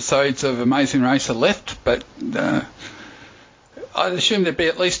many episodes of Amazing Race are left, but I'd assume there'd be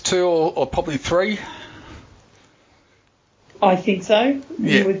at least 2 or probably 3. I think so.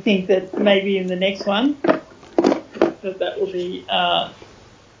 Yeah. You would think that maybe in the next one that will be an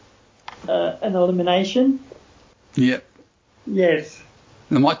elimination. Yep. Yes.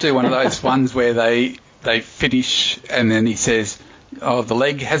 They might do one of those ones where they finish and then he says, "Oh, the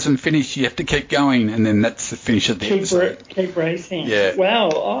leg hasn't finished. You have to keep going," and then that's the finish of the episode. Keep racing. Yeah.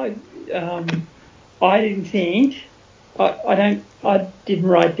 Well, I didn't think. I didn't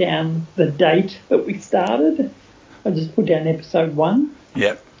write down the date that we started. I just put down episode 1.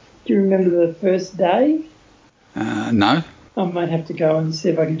 Yep. Do you remember the first day? No. I might have to go and see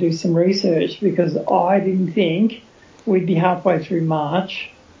if I can do some research because I didn't think we'd be halfway through March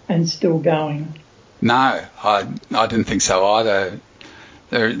and still going. No, I didn't think so either.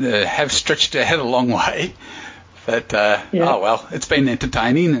 They have stretched ahead a long way, but Oh well, it's been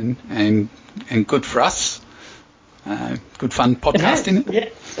entertaining and good for us. Good fun podcasting. Yeah.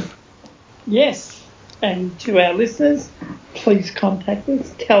 Yes, and to our listeners, please contact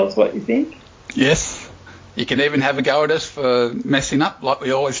us. Tell us what you think. Yes, you can even have a go at us for messing up like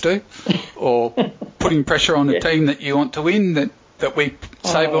we always do, or putting pressure on a team that you want to win that we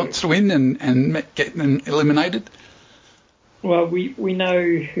say wants to win and get them eliminated. Well, we know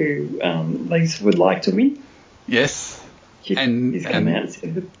who Lisa would like to win. Yes. He's come out and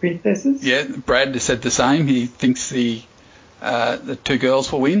said the Princesses. Yeah, Brad has said the same. He thinks the 2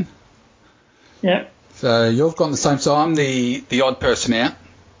 girls will win. Yeah. So you've gone the same. So I'm the odd person out.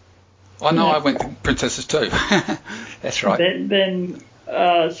 I know. I went to Princesses too. That's right. Then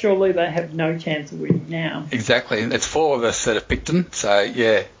surely they have no chance of winning now. Exactly. There's 4 of us that have picked them. So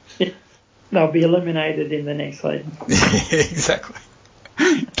yeah. They'll be eliminated in the next league. Exactly.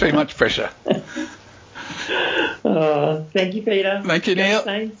 Too much pressure. Thank you, Peter. Thank you,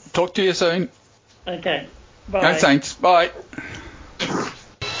 Neil. Talk to you soon. Okay. Bye. Go Saints. Bye.